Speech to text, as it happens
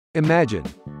Imagine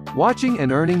watching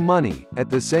and earning money at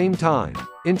the same time.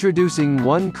 Introducing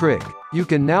One Crick. You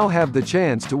can now have the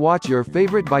chance to watch your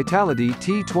favorite Vitality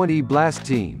T20 Blast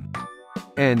team.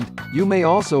 And you may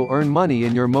also earn money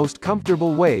in your most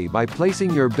comfortable way by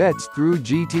placing your bets through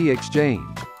GT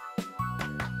Exchange.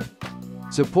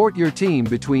 Support your team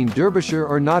between Derbyshire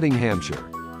or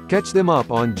Nottinghamshire. Catch them up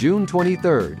on June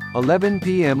 23, 11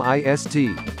 p.m. IST.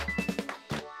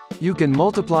 You can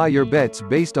multiply your bets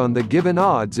based on the given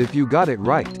odds if you got it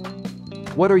right.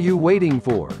 What are you waiting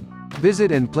for?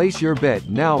 Visit and place your bet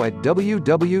now at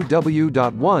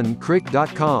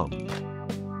www.onecrick.com.